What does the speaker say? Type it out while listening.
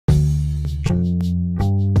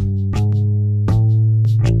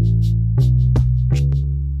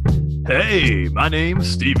Hey, my name's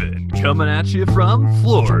Steven, coming at you from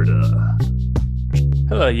Florida.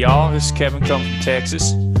 Hello, y'all. This is Kevin coming from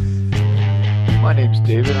Texas. My name's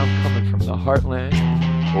David. I'm coming from the heartland,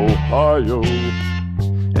 Ohio.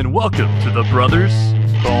 And welcome to the Brothers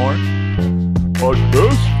Born.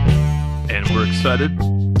 Podcast. and we're excited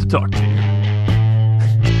to talk to you.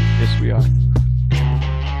 Yes, we are.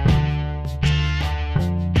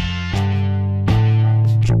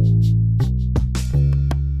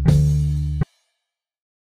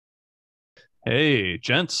 Hey,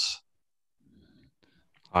 gents.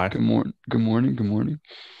 Hi. Good morning. Good morning. Good morning.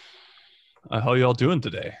 How y'all doing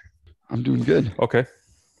today? I'm doing good. Okay.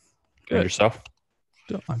 Good. And yourself?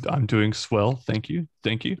 I'm doing swell. Thank you.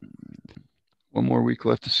 Thank you. One more week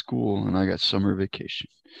left of school, and I got summer vacation.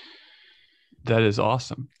 That is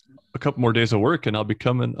awesome. A couple more days of work, and I'll be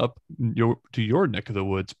coming up to your neck of the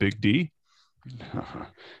woods, Big D.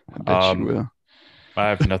 I bet you will. I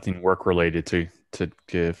have nothing work related to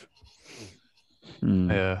give.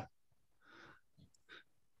 Yeah.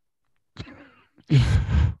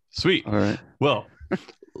 Sweet. All right. Well,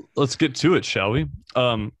 let's get to it, shall we?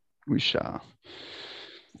 We shall.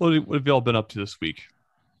 What have y'all been up to this week?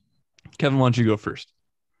 Kevin, why don't you go first?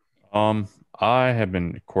 I have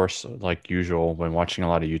been, of course, like usual, been watching a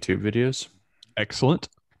lot of YouTube videos. Excellent.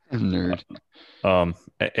 Nerd. I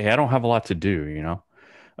don't have a lot to do, you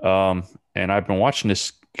know. And I've been watching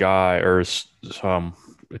this guy,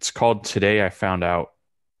 it's called Today I Found Out,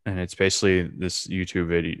 and it's basically this YouTube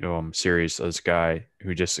video series of this guy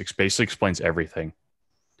who just basically explains everything.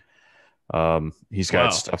 He's got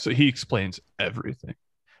stuff. So he explains everything.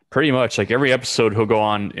 Pretty much, like every episode he'll go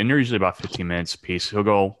on, and they're usually about 15 minutes a piece. He'll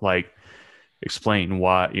go like explain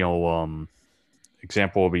what,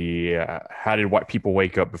 example will be how did white people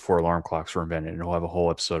wake up before alarm clocks were invented, and he'll have a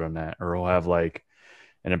whole episode on that. Or he'll have like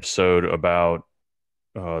an episode about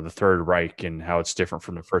the Third Reich and how it's different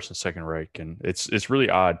from the First and Second Reich, and it's really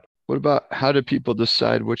odd. What about how do people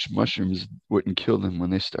decide which mushrooms wouldn't kill them when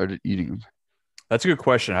they started eating them? That's a good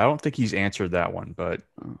question. I don't think he's answered that one, but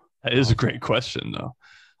That is a great question, though.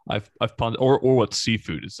 I've pondered, or what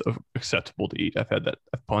seafood is acceptable to eat. I've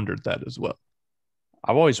pondered that as well.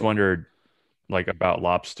 I've always wondered like about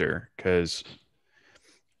lobster, because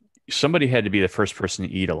somebody had to be the first person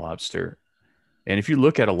to eat a lobster. And if you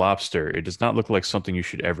look at a lobster, it does not look like something you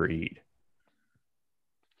should ever eat.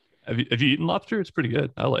 Have you eaten lobster? It's pretty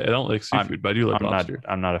good. I don't like seafood, but I do like lobster.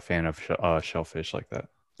 I'm not a fan of shellfish like that.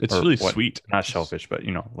 It's Or really what? sweet. Not shellfish, but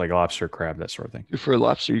like lobster, crab, that sort of thing. For a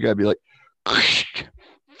lobster, you gotta be like,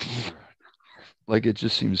 like it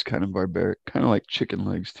just seems kind of barbaric, kind of like chicken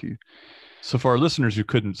legs too. So for our listeners who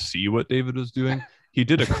couldn't see what David was doing, he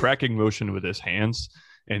did a cracking motion with his hands,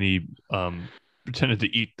 and he pretended to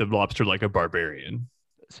eat the lobster like a barbarian.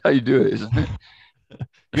 That's how you do it, isn't it?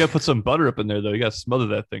 You gotta put some butter up in there, though. You gotta smother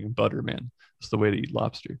that thing in butter, man. That's the way to eat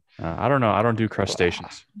lobster. I don't know. I don't do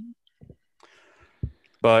crustaceans.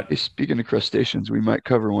 But Hey, speaking of crustaceans, we might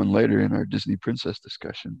cover one later in our Disney princess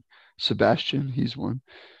discussion. Sebastian, he's one.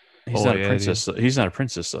 he's Oh, not a yeah, princess. He's not a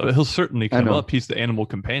princess, But though. he'll certainly I come know. up. He's the animal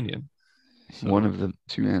companion. So- One of the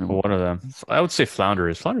two animals. One of them. I would say flounder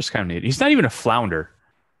is. Flounder's kind of neat. He's not even a flounder.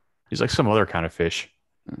 He's like some other kind of fish.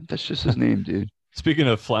 That's just his name, dude. Speaking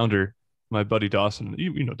of flounder, my buddy Dawson,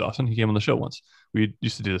 you know Dawson, he came on the show once. We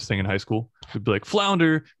used to do this thing in high school. We'd be like,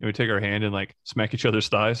 flounder, and we'd take our hand and like smack each other's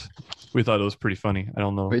thighs. We thought it was pretty funny. I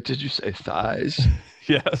don't know. Wait, did you say thighs?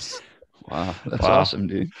 Yes. Wow, that's Wow. awesome,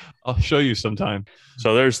 dude. I'll show you sometime.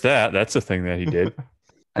 So there's that. That's a thing that he did.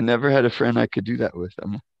 I never had a friend I could do that with.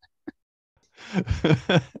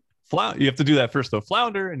 You have to do that first though.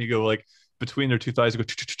 Flounder, and you go like between their two thighs, you go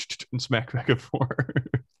and smack back and forth.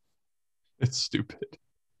 It's stupid.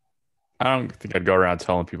 I don't think I'd go around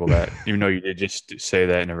telling people that, even though you did just say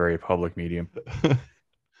that in a very public medium.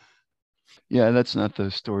 Yeah, that's not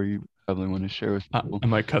the story you probably want to share with people. I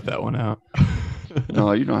might cut that one out.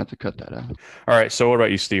 No, you don't have to cut that out. All right. So what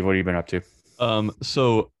about you, Steve? What have you been up to?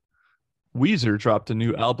 So Weezer dropped a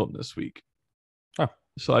new album this week. Oh.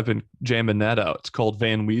 So I've been jamming that out. It's called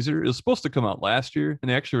Van Weezer. It was supposed to come out last year,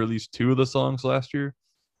 and they actually released 2 of the songs last year.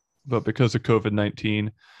 But because of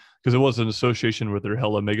COVID-19, because it was an association with their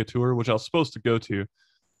Hella Mega Tour, which I was supposed to go to.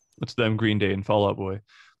 It's them, Green Day, and Fall Out Boy.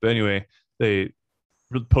 But anyway, they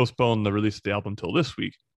postponed the release of the album until this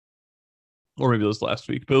week. Or maybe it was last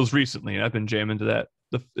week, but it was recently, and I've been jamming to that.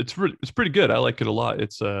 It's pretty good. I like it a lot.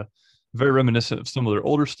 It's very reminiscent of some of their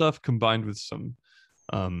older stuff, combined with some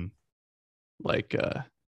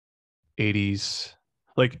 80s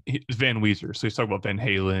like Van Weezer. So he's talking about Van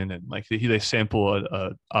Halen and like they sample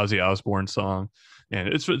a Ozzy Osbourne song, and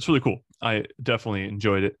it's really cool. I definitely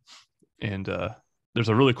enjoyed it, and there's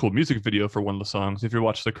a really cool music video for one of the songs. If you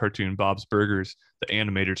watch the cartoon Bob's Burgers, the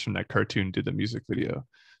animators from that cartoon did the music video,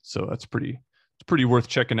 so it's pretty worth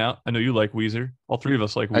checking out. I know you like Weezer. All three of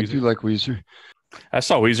us like Weezer. I do like Weezer. I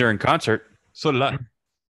saw Weezer in concert So did I.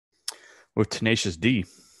 with Tenacious D.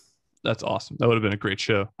 That's awesome. That would have been a great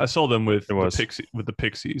show. I saw them with It was. the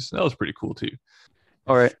Pixies. That was pretty cool too.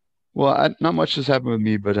 All right. Well, not much has happened with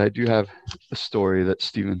me, but I do have a story that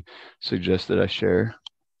Steven suggested I share.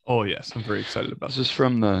 Oh yes, I'm very excited about This is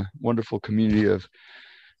from the wonderful community of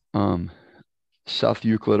South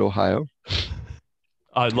Euclid, Ohio.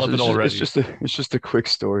 I love it It's already. it's just a quick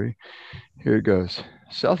story. Here it goes.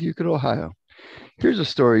 South Euclid, Ohio. Here's a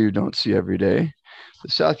story you don't see every day.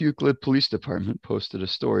 The South Euclid Police Department posted a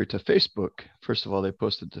story to Facebook. First of all, they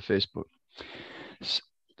posted to Facebook.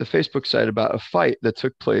 The Facebook site about a fight that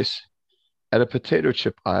took place at a potato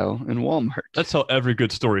chip aisle in Walmart. That's how every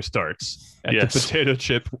good story starts. At Yes. the potato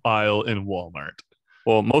chip aisle in Walmart.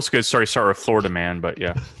 Well, most good stories start with Florida Man, but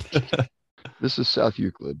yeah. This is South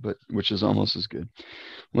Euclid, which is almost as good.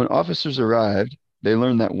 When officers arrived, they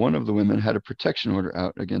learned that one of the women had a protection order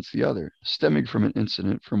out against the other, stemming from an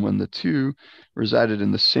incident from when the two resided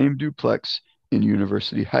in the same duplex in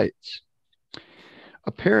University Heights.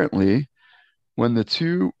 Apparently, when the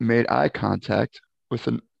two made eye contact with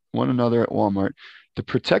one another at Walmart, the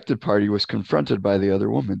protected party was confronted by the other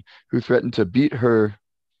woman, who threatened to beat her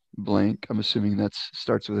blank. I'm assuming that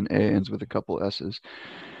starts with an A, ends with a couple S's,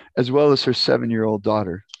 as well as her 7-year-old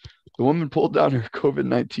daughter. The woman pulled down her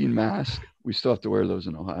COVID-19 mask. We still have to wear those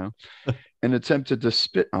in Ohio, and attempted to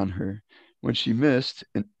spit on her. When she missed,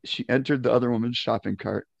 and she entered the other woman's shopping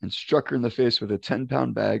cart and struck her in the face with a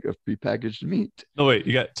 10-pound bag of prepackaged meat. No, wait,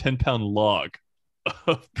 you got 10-pound log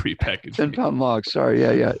of prepackaged 10-pound log. Sorry,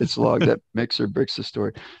 yeah, it's log that makes or breaks the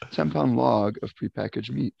story. 10-pound log of prepackaged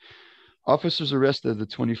meat. Officers arrested the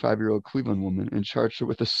 25-year-old Cleveland woman and charged her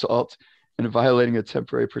with assault and violating a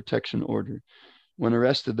temporary protection order. When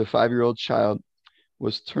arrested, the 5-year-old child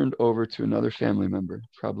was turned over to another family member,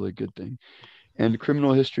 probably a good thing. And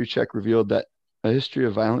criminal history check revealed that a history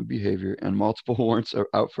of violent behavior and multiple warrants are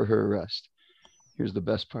out for her arrest. Here's the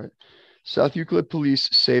best part. South Euclid police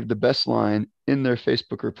saved the best line in their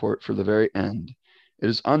Facebook report for the very end. It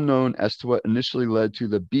is unknown as to what initially led to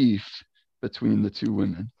the beef between the two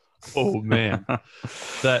women. Oh man,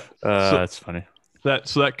 That's funny.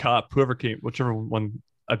 that cop, whoever came, whichever one,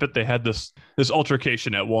 I bet they had this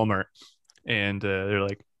altercation at Walmart, and they're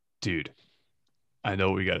like, dude, I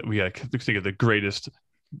know we got to think of the greatest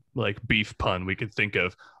like beef pun we could think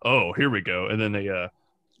of. Oh, here we go. And then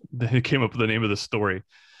they came up with the name of the story.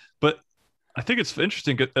 But I think it's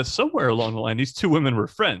interesting that somewhere along the line, these two women were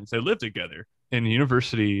friends. They lived together in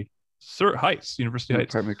University Heights.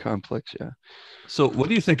 Apartment complex, yeah. So what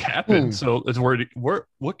do you think happened? So it's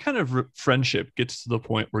what kind of friendship gets to the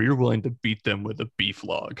point where you're willing to beat them with a beef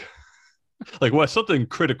log? Like what? Something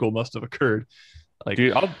critical must have occurred. Like,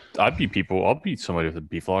 Dude, I'll beat people. I'll beat somebody with a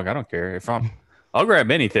beef log. I don't care I'll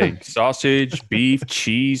grab anything: sausage, beef,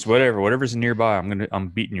 cheese, whatever's nearby. I'm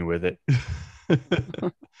beating you with it.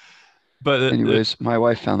 But anyways, my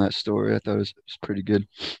wife found that story. I thought it was pretty good.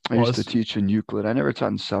 I used to teach in Euclid. I never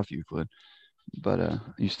taught in South Euclid, but I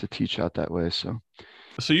used to teach out that way. So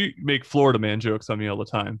you make Florida man jokes on me all the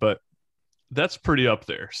time, but that's pretty up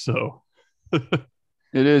there. So it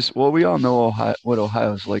is. Well, we all know Ohio, what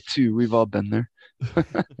Ohio's like too. We've all been there.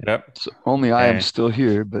 Yep. So only I am still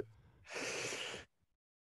here, but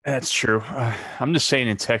that's true. I'm just saying,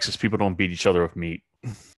 in Texas, people don't beat each other with meat.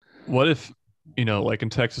 what if, like in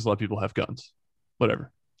Texas, a lot of people have guns?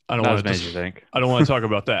 Whatever. I don't Not want as many as you think. I don't want to talk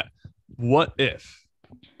about that. What if,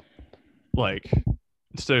 like,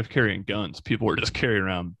 instead of carrying guns, people were just carrying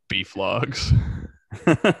around beef logs?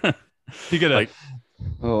 You get like,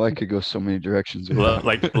 I could go so many directions. with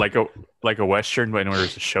that. like a Western, when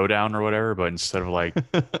there's a showdown or whatever, but instead of like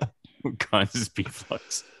guns, it's beef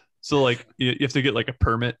logs. So like you have to get like a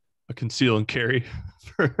permit, a conceal and carry.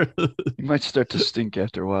 You might start to stink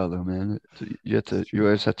after a while, though, man. You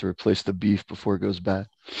always have to replace the beef before it goes bad.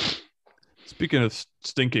 Speaking of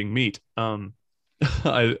stinking meat, I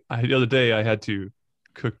the other day I had to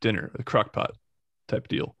cook dinner, a crock pot type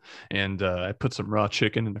deal, and I put some raw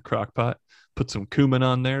chicken in the crock pot, put some cumin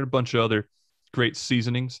on there, a bunch of other great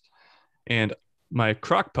seasonings, and my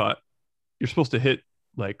crock pot, you're supposed to hit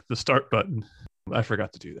like the start button. I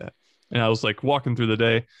forgot to do that, and I was like walking through the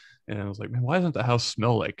day, and I was like, man, why doesn't the house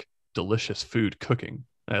smell like delicious food cooking?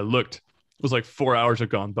 And I looked, was like 4 hours had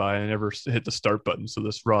gone by and I never hit the start button. So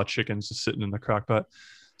this raw chicken's just sitting in the crock pot.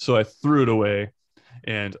 So I threw it away,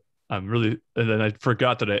 and and then I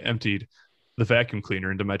forgot that I emptied the vacuum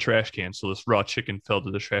cleaner into my trash can. So this raw chicken fell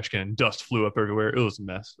to the trash can and dust flew up everywhere. It was a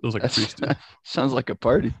mess. It was like Sounds like a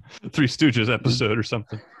party. Three Stooges episode or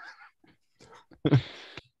something.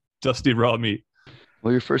 Dusty raw meat.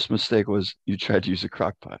 Well, your first mistake was you tried to use a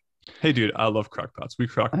crock pot. Hey, dude, I love crock pots. We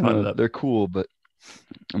crock I potted know up. they're cool, but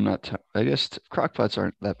I'm not. I guess crock pots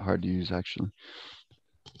aren't that hard to use, actually.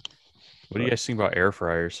 What do you guys think about air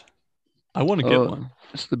fryers? I want to get one.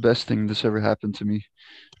 It's the best thing that's ever happened to me,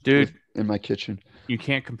 Dude. in my kitchen. You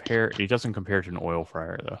can't compare. It doesn't compare to an oil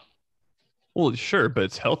fryer, though. Well, sure, but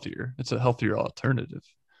it's healthier. It's a healthier alternative.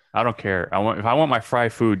 I don't care. If I want my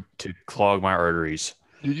fried food to clog my arteries.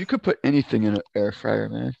 Dude, you could put anything in an air fryer,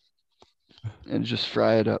 man, and just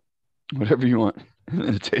fry it up, whatever you want,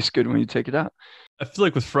 and it tastes good when you take it out. I feel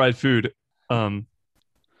like with fried food, aren't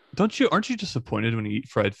you disappointed when you eat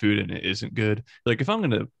fried food and it isn't good? Like if I'm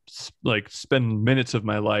gonna like spend minutes of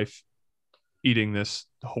my life eating this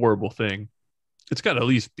horrible thing, it's got to at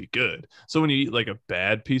least be good. So when you eat like a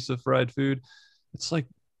bad piece of fried food, it's like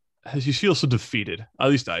you feel so defeated. At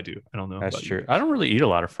least I do. I don't know. That's about true. you. I don't really eat a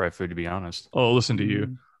lot of fried food, to be honest. Oh, listen to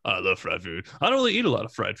you. I love fried food. I don't really eat a lot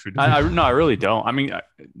of fried food. No, I really don't. I mean,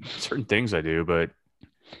 certain things I do, but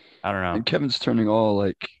I don't know. And Kevin's turning all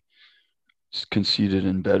like conceited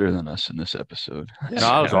and better than us in this episode. No,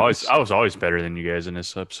 I was always better than you guys in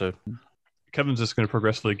this episode. Kevin's just going to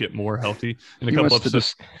progressively get more healthy in a couple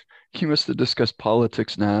episodes. He must have discussed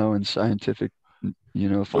politics now and scientific,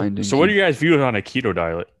 findings. So what do you guys view on a keto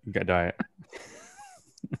diet?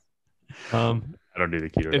 I don't do the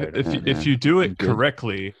keto diet. If you do it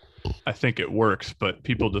correctly, I think it works, but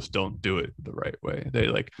people just don't do it the right way. They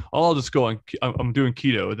like, I'll just go on. I'm doing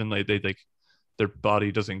keto, and then they like their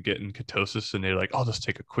body doesn't get in ketosis, and they're like, I'll just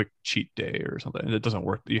take a quick cheat day or something. And it doesn't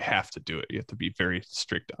work. You have to do it. You have to be very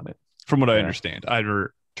strict on it. From what I understand, I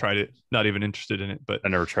never tried it. Not even interested in it, but I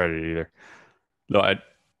never tried it either. No,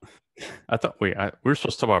 I thought we were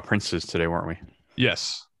supposed to talk about princes today, weren't we?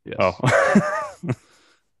 Yes. Oh.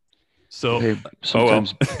 So hey,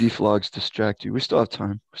 sometimes beef logs distract you. We still have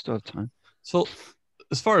time. So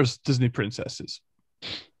as far as Disney princesses,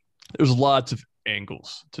 there's lots of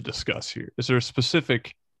angles to discuss here. Is there a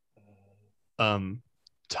specific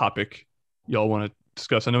topic y'all want to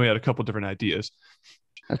discuss? I know we had a couple different ideas.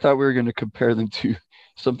 I thought we were going to compare them to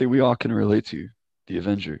something we all can relate to, the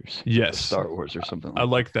Avengers. Yes. Star Wars or something like I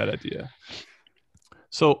like that idea.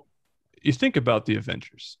 So you think about the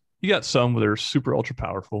Avengers. You got some that are super ultra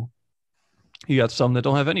powerful. You got some that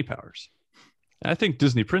don't have any powers. And I think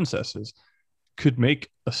Disney princesses could make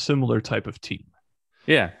a similar type of team.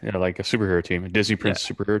 Yeah, like a superhero team, a Disney princess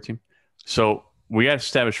superhero team. So we got to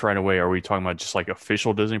establish right away, are we talking about just like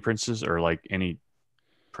official Disney princess or like any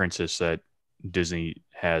princess that Disney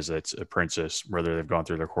has that's a princess, whether they've gone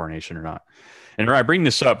through their coronation or not? And I bring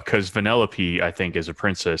this up because Vanellope, I think, is a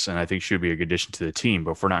princess, and I think she would be a good addition to the team.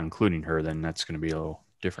 But if we're not including her, then that's going to be a little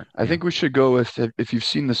different. I think we should go with, if you've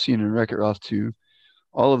seen the scene in Wreck-It Ralph 2,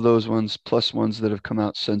 all of those ones plus ones that have come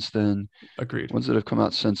out since then. Agreed. Ones that have come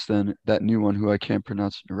out since then. That new one who I can't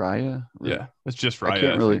pronounce, Raya. Yeah, it's just Raya. I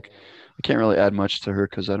can't really add much to her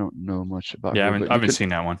because I don't know much about her. Yeah, I haven't seen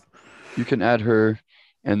that one. You can add her,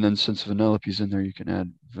 and then since Vanellope's in there, you can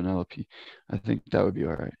add Vanellope. I think that would be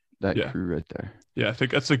all right. That crew right there. Yeah, I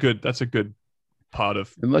think that's a good pot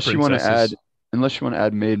of unless you want to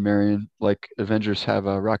add Maid Marian, like Avengers have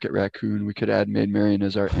a Rocket Raccoon, we could add Maid Marian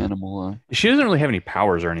as our animal. She doesn't really have any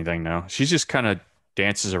powers or anything, though. She's just kind of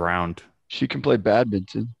dances around. She can play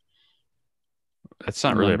badminton. That's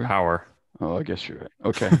not really a power. Oh, I guess you're right.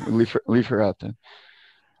 Okay, leave her out then.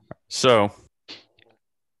 So,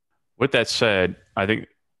 with that said, I think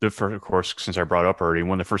of course, since I brought up already,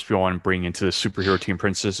 one of the first people I want to bring into the superhero team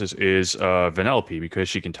princesses is Vanellope because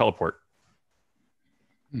she can teleport.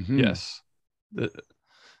 Mm-hmm. Yes. That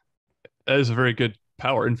is a very good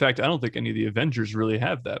power. In fact, I don't think any of the Avengers really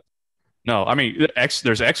have that. No, I mean,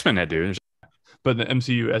 there's X-Men that do. But in the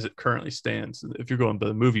MCU, as it currently stands, if you're going by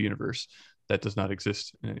the movie universe, that does not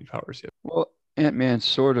exist in any powers yet. Well, Ant-Man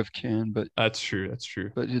sort of can, but... That's true.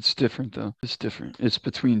 But it's different, though. It's different. It's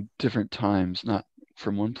between different times, not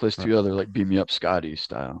from one place to the other, like Beam Me Up Scotty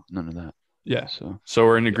style. None of that. Yeah. So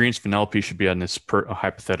we're in agreement Vanellope should be on this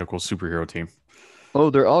hypothetical superhero team. Oh,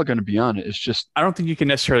 they're all going to be on it. It's just... I don't think you can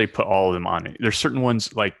necessarily put all of them on it. There's certain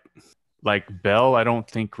ones like Belle, I don't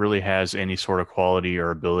think really has any sort of quality or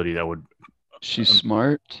ability that would... She's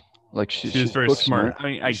smart. Like she's very smart. I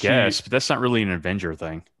mean, I guess, but that's not really an Avenger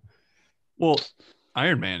thing. Well,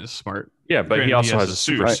 Iron Man is smart. Yeah, but he also has a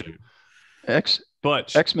super suit.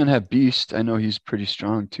 But X-Men have Beast. I know he's pretty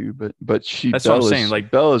strong too, but That's what I'm saying.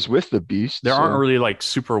 Like, Bella's with the Beast. there aren't so really like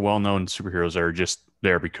super well-known superheroes that are just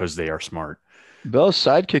there because they are smart. Bella's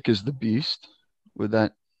sidekick is the Beast. Would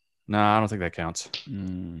that? No, I don't think that counts.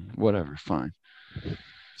 Whatever, fine.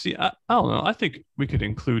 see, I don't know. I think we could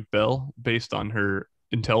include Belle based on her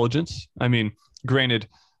intelligence. I mean, granted,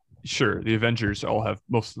 sure, the Avengers all have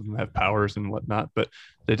most of them have powers and whatnot, but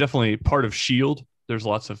they're definitely part of Shield. There's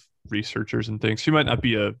lots of researchers and things. She might not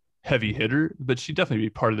be a heavy hitter, but she'd definitely be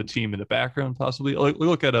part of the team in the background, possibly.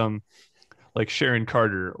 Look at like Sharon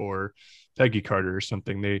Carter or Peggy Carter or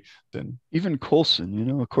something. They then Even Coulson,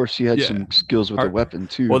 of course, he had some skills with the weapon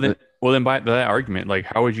too. Well, then by that argument, like,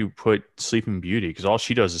 how would you put Sleeping Beauty? Because all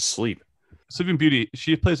she does is sleep. Sleeping Beauty,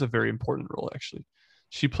 she plays a very important role, actually.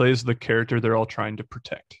 She plays the character they're all trying to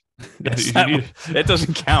protect. That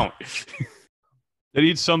doesn't count. They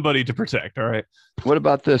need somebody to protect, all right? What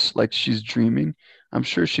about this? Like, she's dreaming. I'm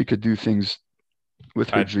sure she could do things with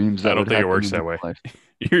her dreams. I don't think it works that way. Life.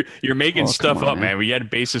 You're making stuff up, man. We had a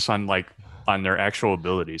basis on their actual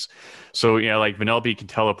abilities. So yeah, like Vanellope can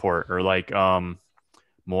teleport, or like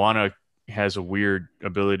Moana has a weird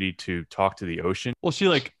ability to talk to the ocean. Well,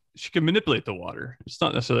 she can manipulate the water. It's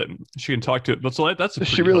not necessarily that she can talk to it, but so that's does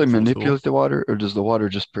she really manipulate the water, or does the water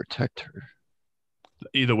just protect her?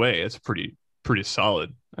 Either way, it's pretty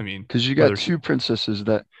solid. I mean, because you got two princesses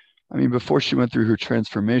that, I mean, before she went through her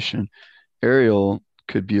transformation, Ariel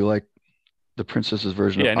could be like the princess's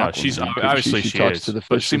version of Aquaman. Yeah, no, she's obviously she talks to the fishes.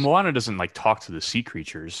 But see, Moana doesn't like talk to the sea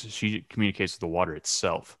creatures. She communicates with the water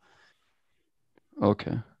itself.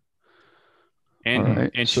 Okay. And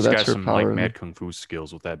she's got some like mad kung fu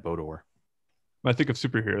skills with that boat oar. When I think of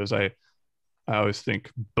superheroes, I always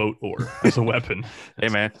think boat oar as a weapon. Hey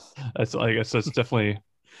man, I guess that's definitely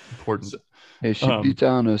important. Hey, she beat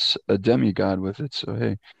down a demigod with it. So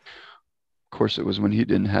hey, of course it was when he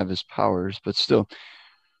didn't have his powers, but still.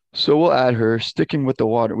 So we'll add her. Sticking with the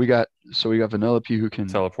water, we got Vanellope who can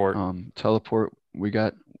teleport. Teleport. We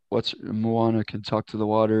got Moana can talk to the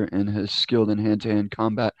water and is skilled in hand-to-hand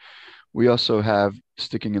combat. We also have,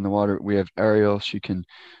 sticking in the water, we have Ariel. She can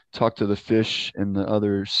talk to the fish and the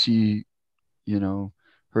other sea,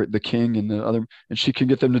 the king and the other, and she can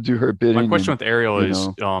get them to do her bidding. My question with Ariel is,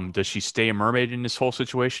 does she stay a mermaid in this whole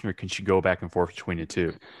situation, or can she go back and forth between the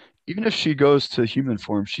two? Even if she goes to human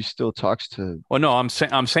form, she still talks to. Well, no, I'm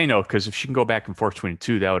saying no, because if she can go back and forth between the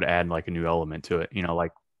two, that would add like a new element to it.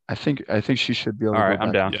 Like. I think she should be able to. All right,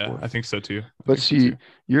 I'm down. Yeah, I think so too. But see,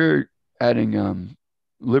 you're adding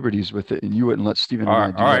liberties with it, and you wouldn't let Steven and I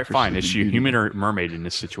do that. All right, fine. Is she a human or mermaid in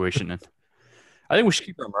this situation? Then I think we should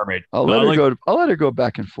keep her a mermaid. I'll let her go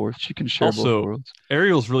back and forth. She can share both worlds.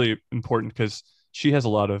 Ariel's really important because she has a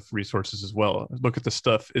lot of resources as well. Look at the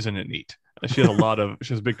stuff, isn't it neat? She has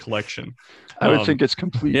a big collection. I would think it's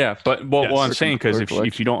complete. Yeah, but well, I'm saying, because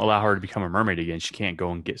if you don't allow her to become a mermaid again, she can't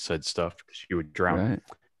go and get said stuff because she would drown. Right.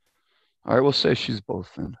 All right, we'll say she's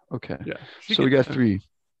both then. Okay. Yeah. So we got three.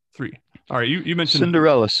 All right, you mentioned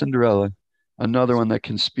Cinderella, another one that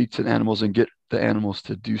can speak to the animals and get the animals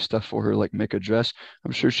to do stuff for her, like make a dress.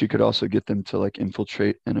 I'm sure she could also get them to like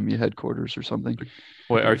infiltrate enemy headquarters or something.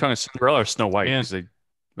 Wait, are you talking Cinderella or Snow White?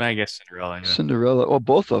 I guess Cinderella. Yeah. Cinderella. Well,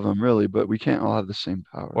 both of them really, but we can't all have the same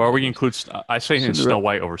power. Well, we include. I say Snow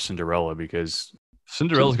White over Cinderella because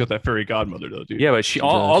Cinderella's got that fairy godmother though, dude. Yeah, but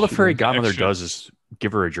all the fairy godmother does is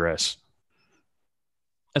give her a dress.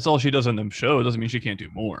 That's all she does in the show. It doesn't mean she can't do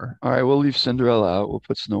more. All right, we'll leave Cinderella out. We'll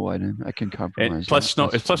put Snow White in. I can compromise. And plus,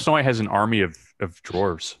 Snow White has an army of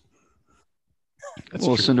dwarves.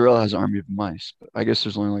 Well, true. Cinderella has an army of mice, but I guess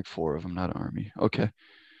there's only like 4 of them, not an army. Okay.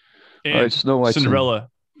 And all right, Snow White. Cinderella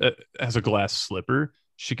has a glass slipper.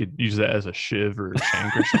 She could use that as a shiv or a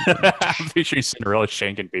shank or something. I'm picturing Cinderella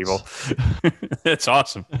shanking people. That's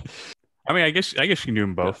awesome. I mean, I guess you can do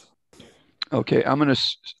them both. Okay,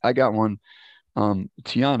 I got one.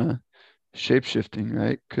 Tiana, shape-shifting,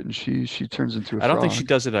 right? Couldn't she? She turns into a frog. I don't think she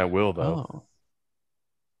does it at will, though.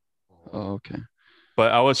 Oh, okay.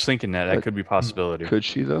 But I was thinking that could be a possibility. Could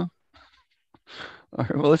she, though? All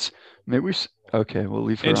right, well, we'll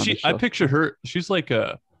leave her on the shelf. I picture her, she's like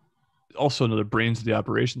also another brains of the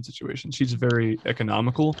operation situation. She's very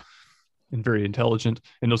economical and very intelligent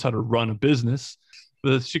and knows how to run a business.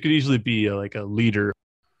 But she could easily be like a leader.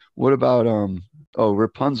 What about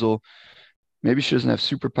Rapunzel? Maybe she doesn't have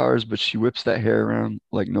superpowers, but she whips that hair around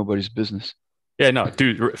like nobody's business. Yeah, no,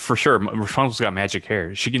 dude, for sure. Rapunzel's got magic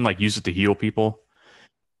hair. She can like use it to heal people.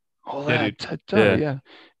 Oh, yeah.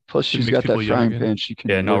 Plus, she's got that frying pan. She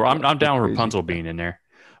can. Yeah, no, I'm down with Rapunzel being in there.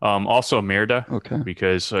 Also Merida, okay,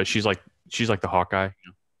 because she's like the Hawkeye.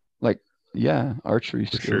 Like Yeah, archery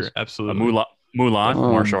for skills. sure, A absolutely. Mulan,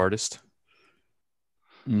 martial Um, artist.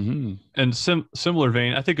 hmm And similar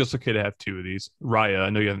vein, I think it's okay to have two of these. Raya, I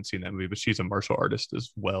know you haven't seen that movie, but she's a martial artist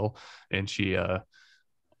as well, and she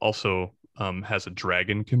also has a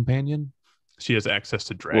dragon companion. She has access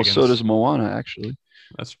to Well, so does dragons. Moana, actually.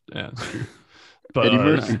 That's true. But Eddie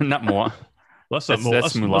Murphy. Not Moana. let's not That's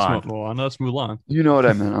let's Mulan. not Moana. That's Mulan. You know what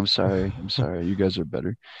I meant. I'm sorry. I'm sorry. You guys are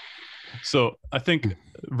better. So I think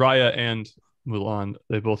Raya and Mulan,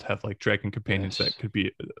 they both have like dragon companions Yes. that could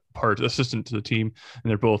be part assistant to the team, and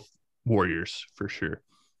they're both warriors for sure.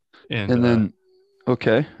 And And then,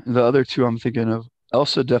 okay, the other two I'm thinking of,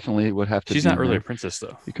 Elsa definitely would have to She's be not in really a there princess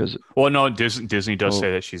though. because Well, no, Disney does oh,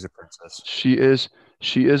 say that she's a princess. she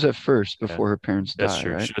is at first Yeah, before her parents that's die,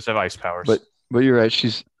 true. right? She does have ice powers. But you're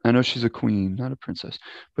right. I know she's a queen, not a princess,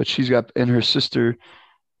 but she's got and her sister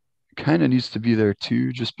kind of needs to be there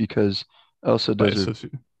too, just because Elsa by does her.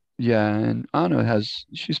 association, Yeah, and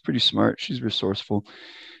she's pretty smart. She's resourceful,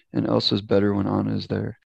 and Elsa's better when Anna is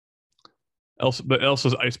there.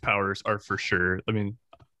 Elsa's ice powers are for sure. I mean,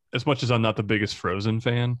 as much as I'm not the biggest Frozen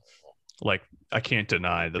fan, like I can't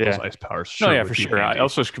deny that those Yeah. ice powers No, sure yeah, would for be sure. handy.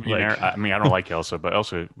 Elsa could be in Like, there. I mean, I don't like Elsa, but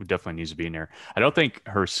Elsa definitely needs to be in there. I don't think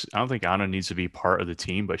Anna needs to be part of the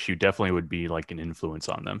team, but she definitely would be like an influence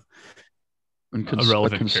on them. And a a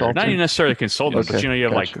relevant character. Not even consultant. necessarily a consultant, but Okay, you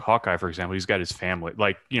have like gotcha. Hawkeye, for example. He's got his family.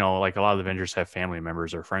 Like, like a lot of the Avengers have family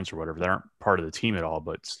members or friends or whatever that aren't part of the team at all,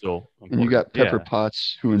 but still And you important. got Pepper Yeah.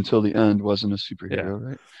 Potts, who until the end wasn't a Yeah. superhero,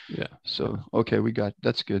 right? Yeah. So okay,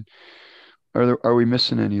 that's good. Are we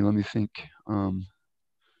missing any? Let me think.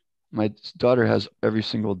 My daughter has every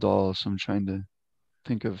single doll, so I'm trying to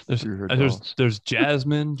think of There's through her there's dolls. there's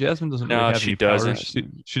Jasmine. Jasmine doesn't really No, have she any powers.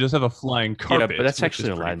 doesn't. She does have a flying Yeah, but carpet, that's which is actually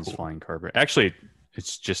pretty Aladdin's cool. flying carpet. Actually,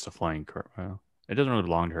 it's just a flying carpet. Well, it doesn't really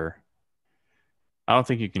belong to her. I don't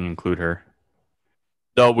think you can include her.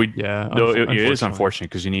 Yeah, Though it is unfortunately. unfortunate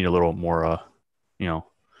because you need a little more, you know,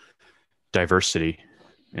 diversity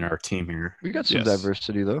in our team here. We got some Yes.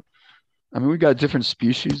 diversity though. I mean, we got different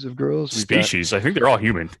species of girls. Species. I think they're all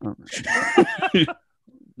human.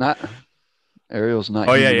 Not Ariel's not.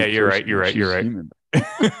 Oh, yeah, human yeah, at you're first, right, you're but right, you're she's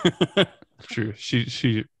right. human. True.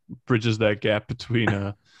 She bridges that gap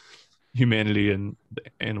between humanity and the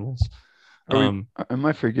animals. Am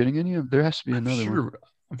I forgetting any of? There has to be another one.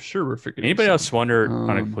 I'm sure we're forgetting. Anybody some. else wonder, on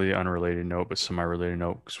a Um, completely unrelated note, but semi-related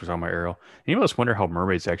note, because we're talking about Ariel, anybody else wonder how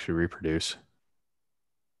mermaids actually reproduce?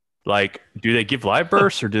 Like, do they give live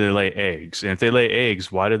births or do they lay eggs? And if they lay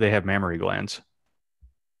eggs, why do they have mammary glands?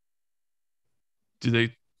 Do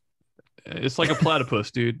they? It's like a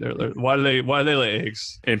platypus, dude. Why do they lay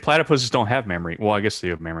eggs? And platypuses don't have mammary. Well, I guess they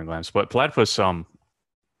have mammary glands, but platypus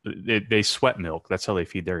they sweat milk. That's how they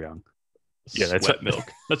feed their young. Yeah, that's Sweat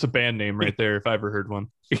milk. That's a band name right there. If I ever heard one.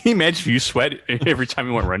 Can you imagine if you sweat every time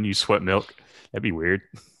you want to run, you sweat milk? That'd be weird.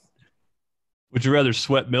 Would you rather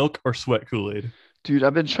sweat milk or sweat Kool-Aid? dude,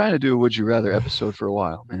 I've been trying to do a Would You Rather episode for a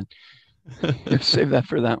while, man. Save that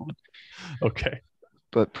for that one. Okay.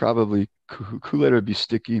 But probably Kool-Aid would be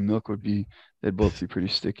sticky. Milk would be. They'd both be pretty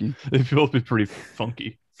sticky. They'd both be pretty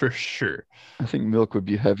funky for sure. I think milk would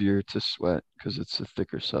be heavier to sweat because it's a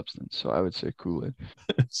thicker substance. So I would say Kool-Aid.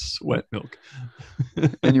 Sweat milk.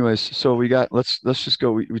 Anyways, so we got let's just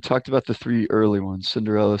go. We talked about the three early ones: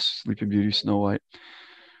 Cinderella, Sleeping Beauty, Snow White.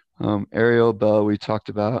 Ariel, Belle, we talked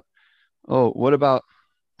about. Oh, what about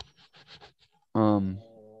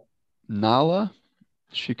Nala?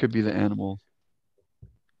 She could be the animal,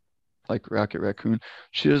 like Rocket Raccoon.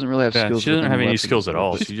 She doesn't really have skills. She doesn't with have any weapons, skills at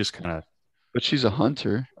all. but She just kind of. But she's a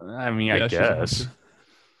hunter. I mean, Yeah, I she's a guess. hunter.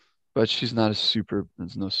 But she's not a super.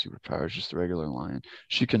 There's no superpowers. Just a regular lion.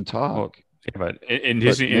 She can talk. Well, yeah, but in but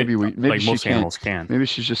Disney, maybe like she most can't. animals can. Maybe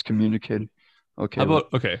she's just communicating. Okay. How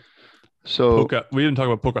about okay? So We didn't talk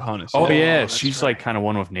about Pocahontas. Oh yet. yeah, that's she's right. like kind of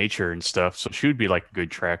one with nature and stuff, so she would be like a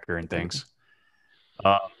good tracker and things.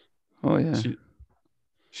 oh yeah.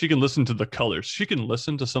 She can listen to the colors. She can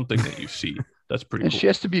listen to something that you see. That's pretty And cool. she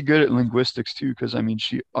has to be good at linguistics too, because I mean,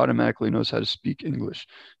 she automatically knows how to speak English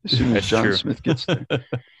as soon as That's John true. Smith gets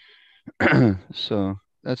there. So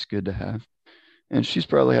that's good to have. And she's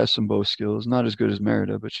probably has some bow skills. Not as good as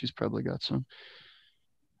Merida, but she's probably got some.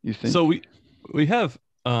 You think? So we have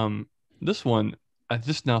this one. I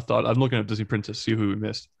just now thought I'm looking at Disney Princess, see who we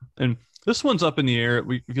missed, and this one's up in the air.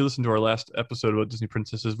 If you listen to our last episode about Disney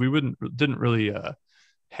princesses, we didn't really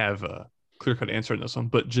have a clear-cut answer on this one.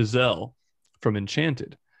 But Giselle from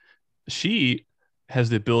Enchanted, she has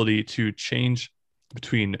the ability to change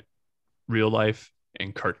between real life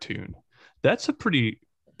and cartoon. That's a pretty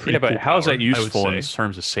Yeah, but cool how is power, that I would useful in say.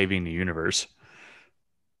 terms of saving the universe?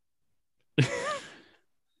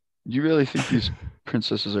 You really think these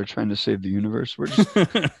princesses are trying to save the universe? We're just,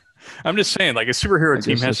 I'm just saying, like a superhero I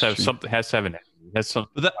team guess has that's to have true. something, has to have an enemy, has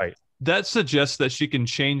something But to fight. that suggests that she can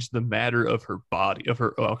change the matter of her body, of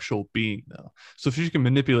her actual being, though. So if she can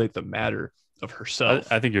manipulate the matter of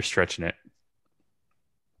herself, I think you're stretching it.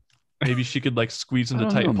 maybe she could like squeeze I into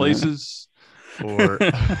don't know, tight man. places or I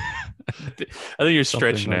think you're something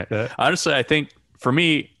stretching like it. that. Honestly, I think for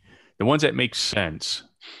me, the ones that make sense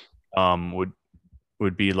um, would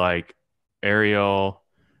would be like Ariel,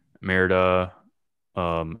 Merida,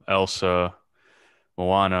 Elsa,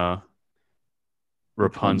 Moana,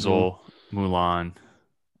 Rapunzel Rapunzel, Mulan.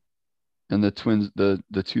 and the twins, the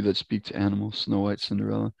two that speak to animals, Snow White,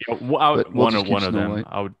 Cinderella. Yeah, But we'll one just of keep one of Snow them.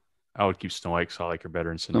 White. I would keep Snow White because I like her better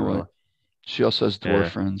than Snow White. Cinderella. She also has dwarf Yeah,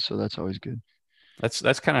 friends, so that's always good.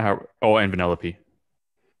 that's kind of how. Oh, and Vanellope.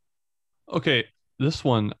 Okay, this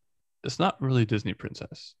one, it's not really Disney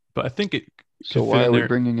princess, but I think it So could fit why in are we there.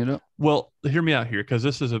 bringing it up? Well, hear me out here, because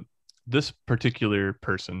this particular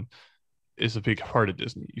person is a big part of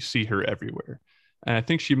Disney. You see her everywhere, and I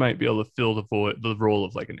think she might be able to fill the role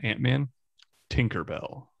of like an Ant-Man,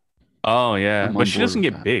 Tinkerbell. Oh yeah, I'm but on she board doesn't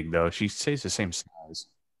with get that. big though. She stays the same size.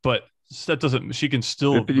 But that doesn't. She can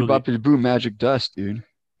still Bippity really boppity boo, magic dust, dude.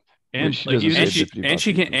 Wait, and she like doesn't even say if bippity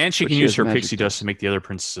boppity boo, and she but can she use has her magic pixie dust to dust. make the other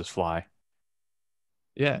princesses fly.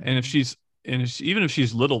 yeah, and if she's even if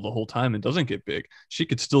she's little the whole time and doesn't get big, she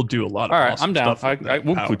could still do a lot of All right, I'm awesome down. stuff with I that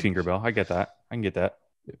will power include Tinkerbell. I get that. I can get that.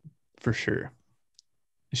 for sure.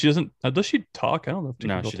 She doesn't. Does she talk? I don't know if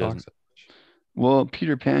No, Tinkerbell she talks doesn't. that much. Well,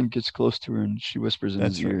 Peter Pan gets close to her and she whispers in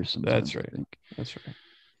his That's right. ear That's sometimes, I right. think. That's right.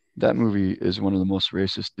 That movie is one of the most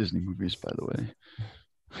racist Disney movies, by the way.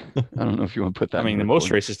 I don't know if you want to put I that in mean, the the most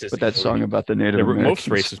recording, racist but Disney that song movie, about the Native most Americans.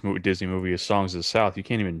 racist Disney movie is Songs of the South. You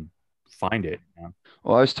can't even find it.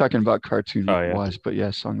 Well, I was talking about cartoon Oh yeah. wise, but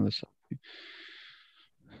yeah, Song of the South. Yeah.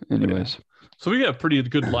 Anyways, So we got a pretty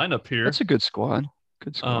good lineup here. that's a good squad.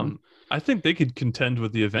 Good squad. I think they could contend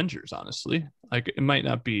with the Avengers. Honestly, like it might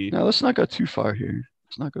not be. Now let's not go too far here.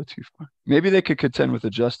 Let's not go too far. Maybe they could contend with the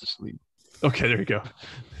Justice League. Okay, there you go.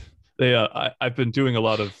 They. I've been doing a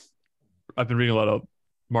lot of. I've been reading a lot of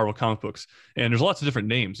Marvel comic books, and there's lots of different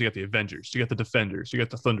names. You got the Avengers, you got the Defenders, you got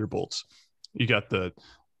the Thunderbolts, you got the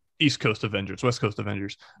East Coast Avengers, West Coast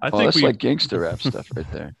Avengers. I Oh, think that's like gangster rap stuff right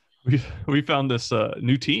there. we found this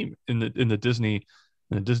new team in the Disney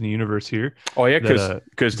universe here Oh yeah, that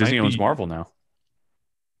because Disney might owns be Marvel now.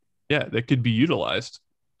 that could be utilized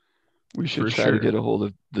We should for try to sure. get a hold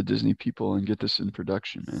of the Disney people and get this in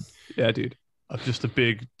production, man. Yeah, dude, just a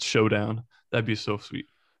big showdown. That'd be so sweet.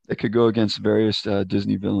 They could go against various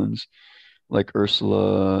Disney villains like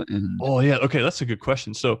Ursula and Oh yeah, okay, that's a good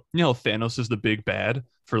question. So you know, Thanos is the big bad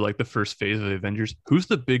for like the first phase of the Avengers. Who's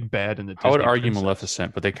the big bad in the I would Disney argue princess?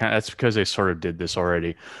 Maleficent, but that's because they sort of did this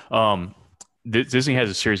already. Um, Disney has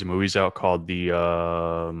a series of movies out called the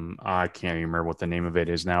I can't even remember what the name of it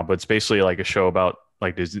is now, but it's basically like a show about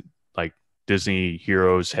like Disney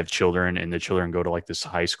heroes have children, and the children go to like this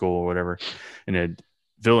high school or whatever, and the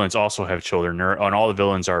villains also have children, and all the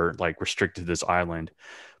villains are like restricted to this island,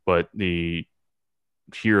 but the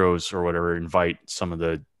heroes or whatever invite some of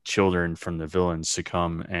the children from the villains to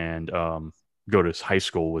come and go to high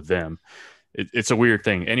school with them. It's a weird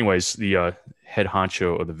thing. Anyways, the head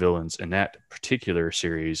honcho of the villains in that particular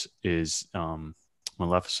series is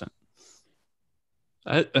Maleficent.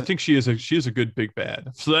 I think she is a good big bad.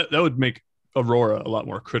 So that would make Aurora a lot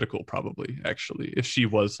more critical, probably, actually, if she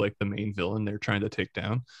was like the main villain they're trying to take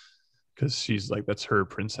down, because she's like that's her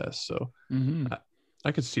princess. So Mhm.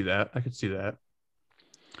 I could see that. I could see that.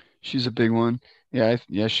 She's a big one. Yeah,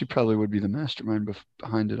 yeah, she probably would be the mastermind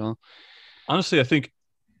behind it all. Honestly, I think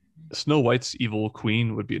Snow White's evil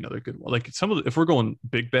queen would be another good one. Like some of the, if we're going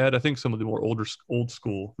big bad, I think some of the more old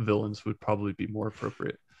school villains would probably be more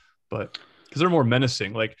appropriate, but because they're more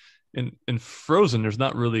menacing. Like in Frozen, there's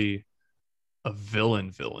not really a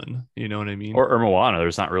villain. You know what I mean? Or Moana.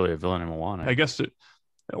 There's not really a villain in Moana. I guess,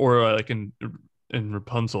 or like in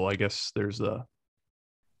Rapunzel, I guess there's a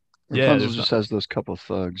yeah, Rapunzel there's just not has those couple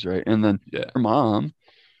thugs, right? And then yeah her mom,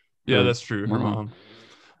 yeah her that's true. Her mom. mom,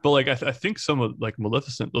 but like I think some of like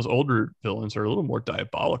Maleficent, those older villains are a little more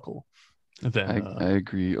diabolical than I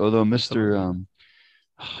agree. Although some of Mr. them.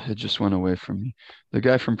 It just went away from me. The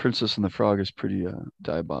guy from Princess and the Frog is pretty Oh,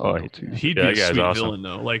 diabolical too. He'd yeah, be that a guy's sweet awesome. villain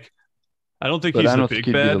though. Like I don't think But he's I the don't think big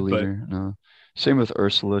he'd be the bad, but leader. No. Same with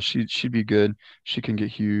Ursula. She'd be good. She can get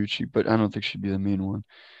huge. But I don't think she'd be the main one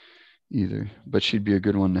either. But she'd be a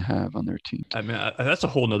good one to have on their team. I mean that's a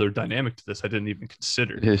whole nother dynamic to this I didn't even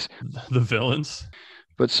consider. It is. The villains.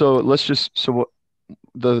 But so let's just so what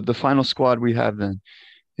the final squad we have then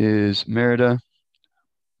is Merida,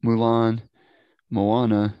 Mulan,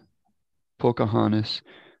 Moana, Pocahontas,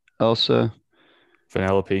 Elsa,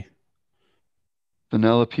 Penelope,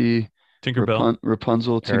 Vanellope, Tinkerbell.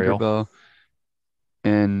 Rapunzel, Ariel. Tinkerbell,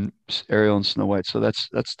 and Ariel and Snow White. So that's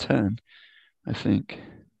 10, I think.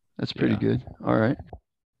 That's pretty Yeah. good. All right.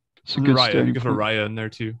 It's a good Raya. You starting can throw point. Raya in there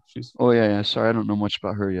too. Oh yeah. Sorry, I don't know much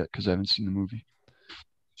about her yet because I haven't seen the movie.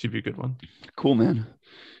 She'd be a good one. Cool, man.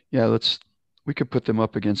 Yeah, we could put them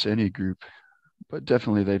up against any group, but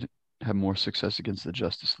definitely they'd have more success against the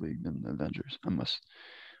Justice League than the Avengers. I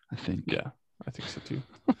think. Yeah, I think so too.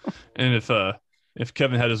 And if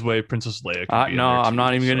Kevin had his way, Princess Leia could be in No, there I'm too,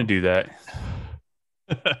 not even going to do that.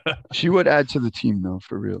 She would add to the team though,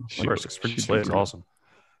 for real. She Of would. course, Princess she'd be Leia is great. awesome.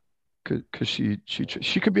 Because she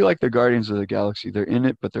could be like the Guardians of the Galaxy. They're in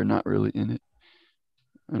it, but they're not really in it.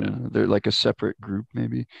 I don't know. They're like a separate group,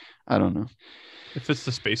 maybe. I don't know. It fits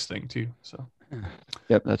the space thing too. So.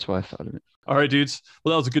 Yep, that's why I thought of it. All right, dudes.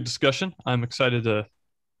 Well, that was a good discussion. I'm excited to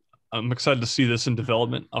see this in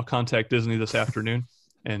development. I'll contact Disney this afternoon.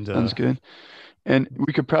 And Sounds good. And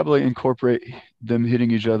we could probably incorporate them hitting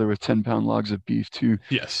each other with 10-pound logs of beef too.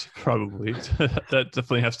 Yes, probably. That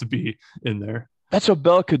definitely has to be in there. That's what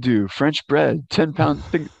Belle could do. French bread, 10-pound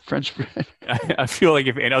French bread. I feel like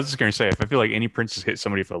and I was just going to say, if I feel like any princess hit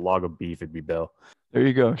somebody with a log of beef, it'd be Belle. There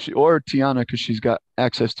you go. Or Tiana, because she's got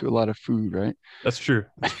access to a lot of food, right? That's true.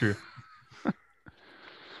 That's true.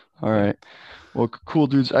 All right. Well, cool,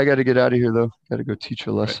 dudes. I got to get out of here, though. Got to go teach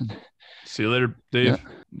a lesson. Right. See you later, Dave. Yeah.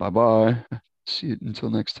 Bye-bye. See you until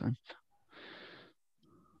next time.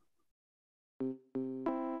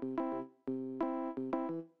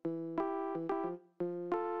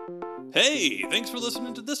 Hey, thanks for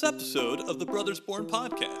listening to this episode of the Brothers Born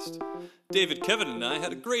podcast. David, Kevin, and I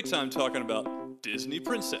had a great time talking about Disney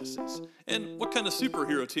princesses and what kind of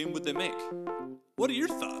superhero team would they make. What are your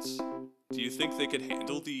thoughts? Do you think they could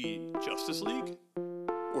handle the Justice League?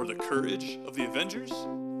 Or the courage of the Avengers?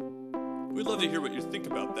 We'd love to hear what you think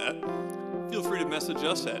about that. Feel free to message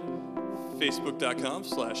us at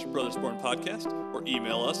facebook.com/brothersbornpodcast or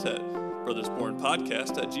email us at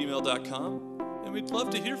brothersbornpodcast@gmail.com, and we'd love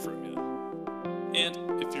to hear from you. And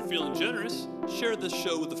if you're feeling generous, share this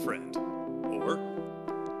show with a friend, or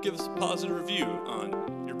give us a positive review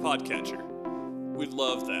on your podcatcher. We'd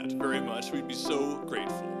love that very much. We'd be so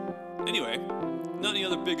grateful. Anyway, not any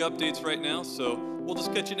other big updates right now, so we'll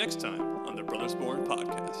just catch you next time on the Brothers Born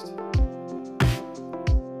podcast.